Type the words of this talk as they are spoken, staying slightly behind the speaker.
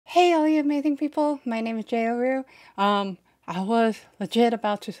Hey all you amazing people, my name is JayelRoo. I was legit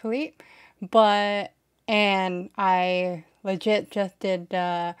about to sleep, and I legit just did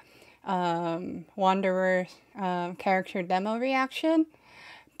the Wanderer's character demo reaction,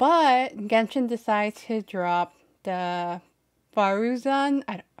 but Genshin decides to drop the Faruzan,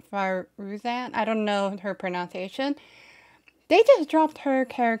 I don't know her pronunciation. They just dropped her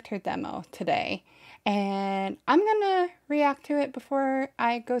character demo today, and I'm gonna react to it before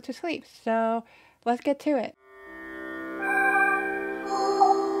I go to sleep, so let's get to it.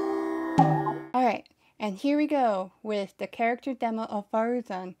 Alright, and here we go with the character demo of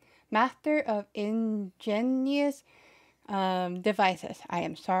Faruzan, master of Ingenious devices. I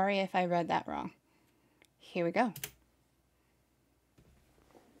am sorry if I read that wrong. Here we go.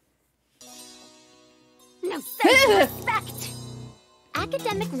 No self-respect!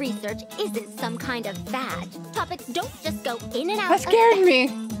 Academic research isn't some kind of fad. Topics don't just go in and out. That scared me!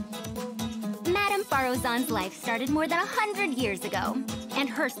 Madame Faruzan's life started more than 100 years ago, and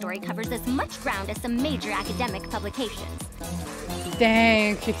her story covers as much ground as some major academic publications.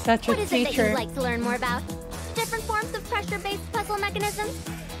 Dang, she's such a teacher. What is it that you'd like to learn more about? Different forms of pressure-based puzzle mechanisms?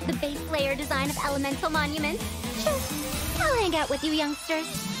 The base layer design of elemental monuments? Sure, I'll hang out with you youngsters.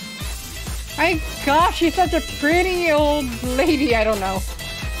 My gosh, she's such a pretty old lady, I don't know.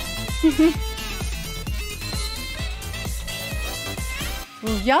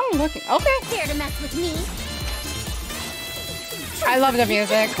 Young looking, okay. Dare to mess with me? I love the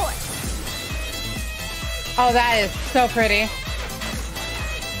music. Oh, that is so pretty.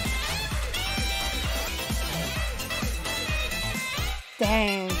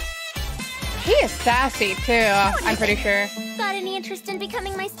 Dang. She is sassy too, I'm pretty sure. Got any interest in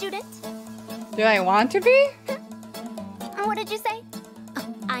becoming my student? Do I want to be? What did you say?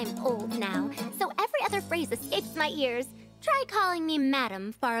 Oh, I'm old now, so every other phrase escapes my ears. Try calling me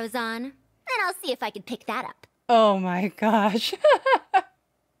Madame Faruzan, and I'll see if I can pick that up. Oh my gosh.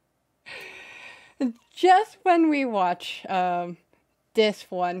 Just when we watch this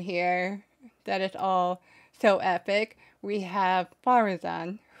one here, that is all so epic, we have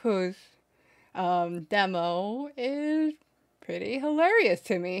Faruzan, whose demo is pretty hilarious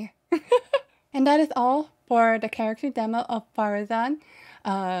to me. And that is all for the character demo of Faruzan.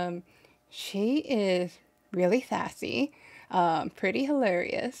 She is really sassy, pretty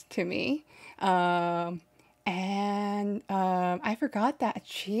hilarious to me. I forgot that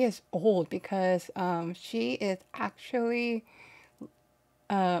she is old because she is actually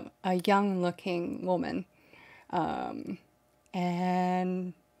a young looking woman. And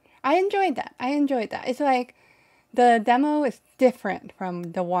I enjoyed that. It's like the demo is different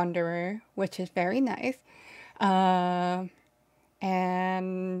from the Wanderer, which is very nice. And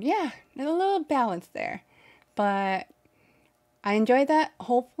yeah, there's a little balance there. But I enjoyed that.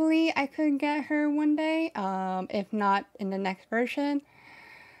 Hopefully I could get her one day, if not in the next version.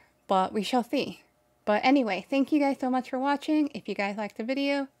 But we shall see. But anyway, thank you guys so much for watching. If you guys liked the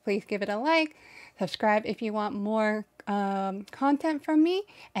video, please give it a like. Subscribe if you want more content from me.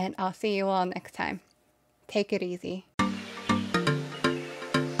 And I'll see you all next time. Take it easy.